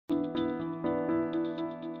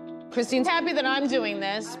Christine's happy that I'm doing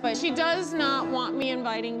this, but she does not want me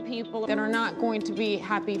inviting people that are not going to be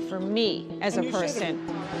happy for me as a person.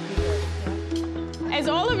 As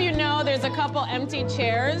all of you know, there's a couple empty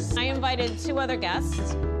chairs. I invited 2 other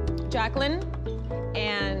guests, Jacqueline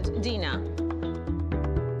and Dina.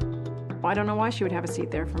 I don't know why she would have a seat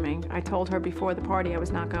there for me. I told her before the party I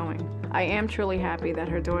was not going. I am truly happy that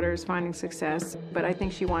her daughter is finding success, but I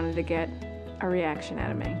think she wanted to get a reaction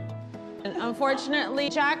out of me. And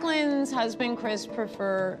unfortunately, Jacqueline's husband, Chris,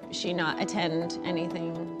 prefer she not attend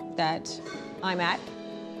anything that I'm at.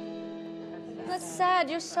 That's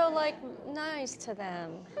sad. You're so, like, nice to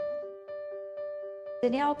them.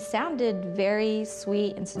 Danielle sounded very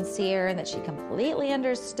sweet and sincere, and that she completely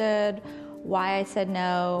understood why I said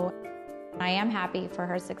no. I am happy for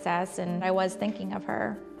her success, and I was thinking of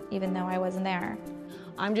her, even though I wasn't there.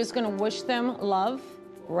 I'm just gonna wish them love,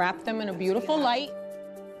 wrap them in a beautiful light.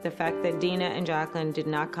 The fact that Dina and Jacqueline did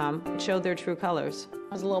not come showed their true colors.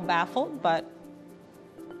 I was a little baffled, but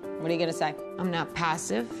what are you gonna say? I'm not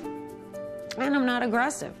passive, and I'm not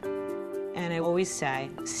aggressive. And I always say,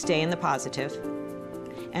 stay in the positive,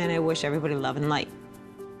 and I wish everybody love and light.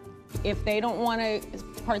 If they don't want to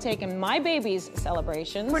partake in my baby's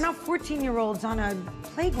celebrations... We're not 14-year-olds on a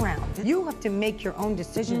playground. You have to make your own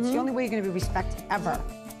decisions. The only way you're going to be respected ever.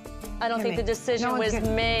 I don't think the decision was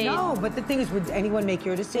made. No, but the thing is, would anyone make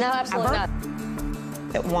your decision? No, absolutely not.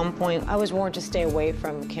 At one point, I was warned to stay away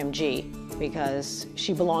from Kim G because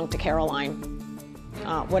she belonged to Caroline,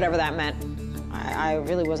 whatever that meant. I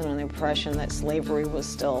really wasn't under the impression that slavery was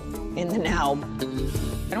still in the now.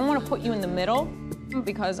 I don't want to put you in the middle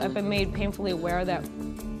because I've been made painfully aware that,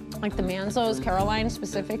 like the Manzos, Caroline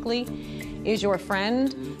specifically, is your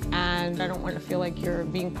friend, and I don't want to feel like you're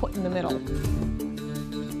being put in the middle.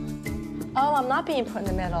 Oh, I'm not being put in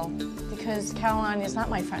the middle because Caroline is not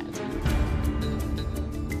my friend.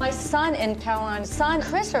 My son and Caroline's son,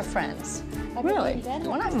 Chris, are friends. Really?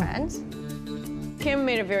 We're not friends. Kim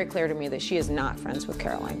made it very clear to me that she is not friends with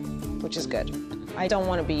Caroline, which is good. I don't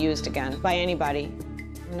want to be used again by anybody.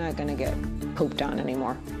 I'm not going to get pooped on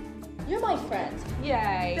anymore. You're my friend.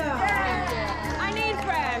 Yay. No. I need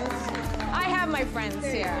friends. I have my friends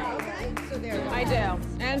here. Okay, so there you go. I do,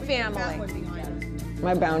 and family.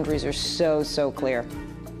 My boundaries are so, so clear.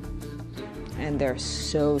 And they're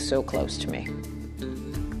so, so close to me.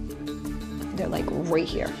 They're like right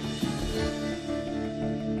here.